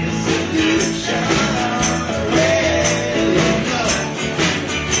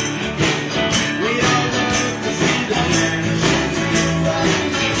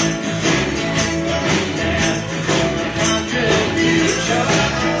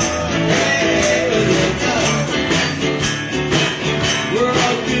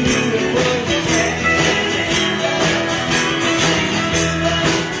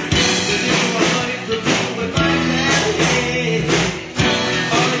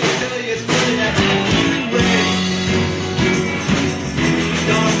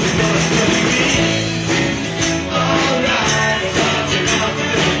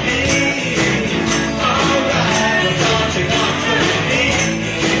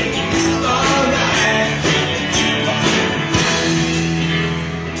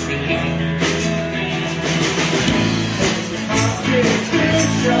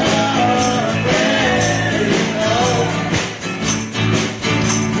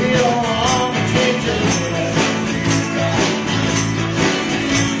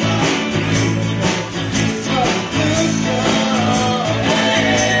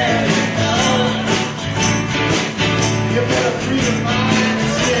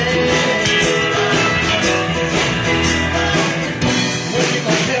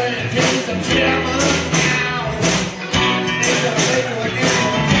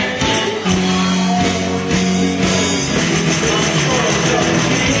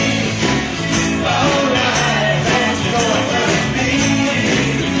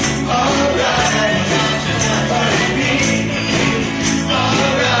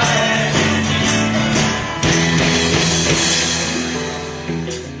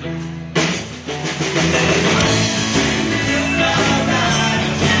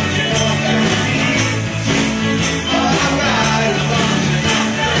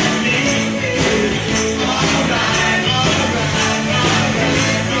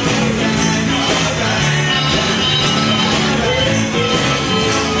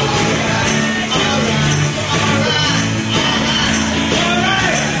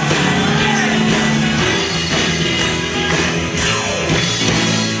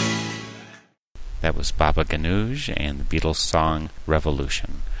 That was Baba Ganoush and the Beatles song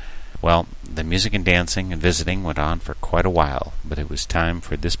Revolution. Well, the music and dancing and visiting went on for quite a while, but it was time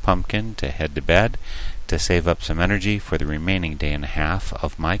for this pumpkin to head to bed to save up some energy for the remaining day and a half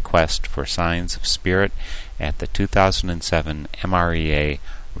of my quest for signs of spirit at the 2007 MREA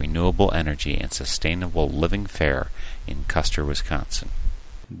Renewable Energy and Sustainable Living Fair in Custer, Wisconsin.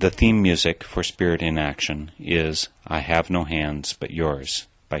 The theme music for Spirit in Action is I Have No Hands But Yours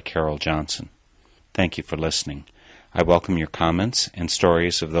by Carol Johnson. Thank you for listening. I welcome your comments and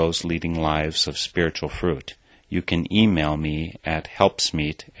stories of those leading lives of spiritual fruit. You can email me at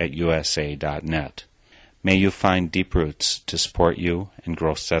helpsmeet@usa.net. May you find deep roots to support you and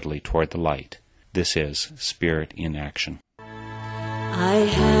grow steadily toward the light. This is Spirit in Action. I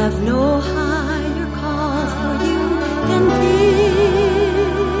have no higher call for you than this,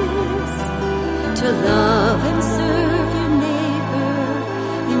 to love and serve your neighbor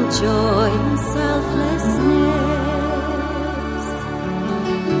in joy and selflessness,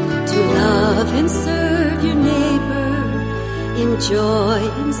 to love and serve your neighbor in joy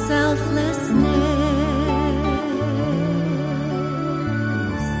and selflessness.